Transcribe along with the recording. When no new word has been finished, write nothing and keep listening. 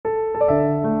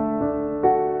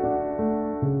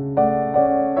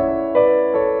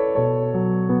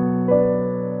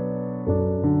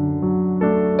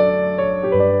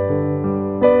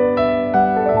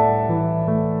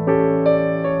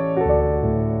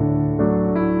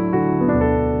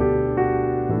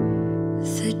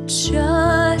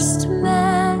Just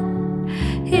man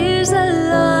is a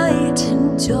light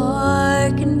in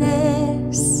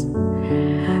darkness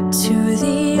to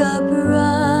the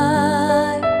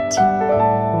upright,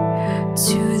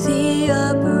 to the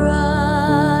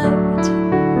upright.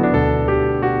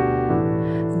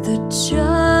 The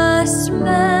just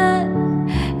man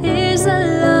is a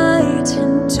light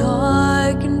in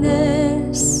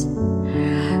darkness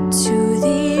to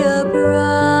the upright.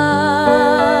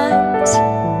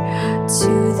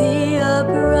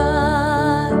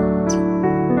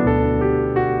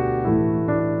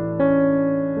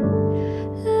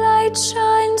 Light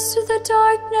shines through the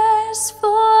darkness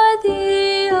for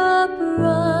the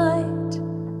upright.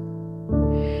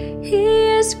 He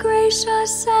is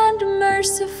gracious and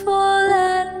merciful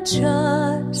and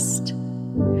just.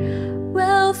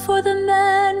 Well for the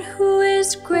man who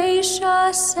is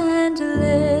gracious and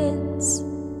lives,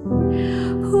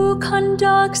 who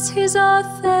conducts his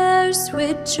affairs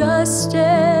with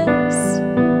justice.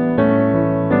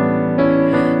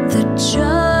 The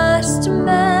just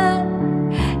man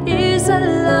is a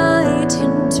light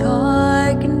in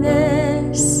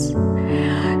darkness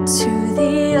to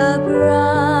the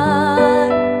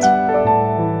upright,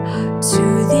 to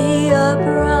the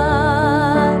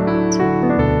upright.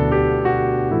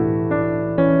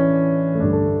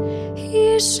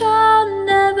 He shall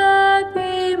never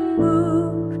be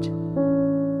moved.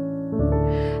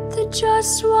 The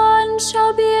just one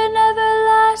shall be an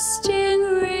everlasting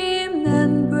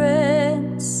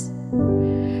remembrance.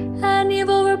 An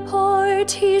evil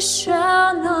report he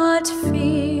shall not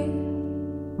fear.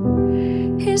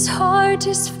 His heart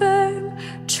is firm,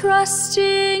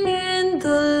 trusting in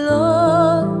the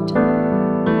Lord.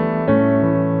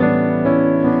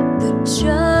 The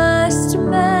just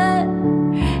man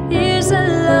is a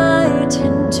light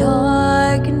in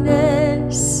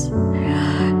darkness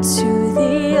to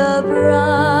the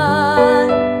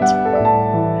upright,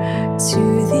 to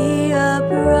the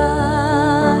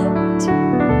upright.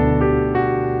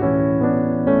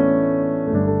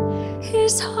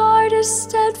 His heart is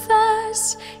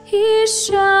steadfast, he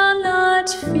shall not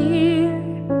fear.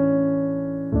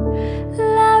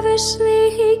 Lavishly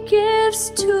he gives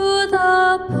to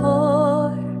the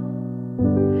poor.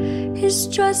 His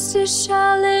justice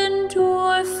shall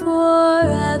endure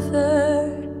forever.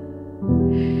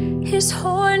 His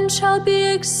horn shall be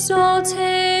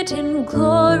exalted in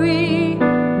glory.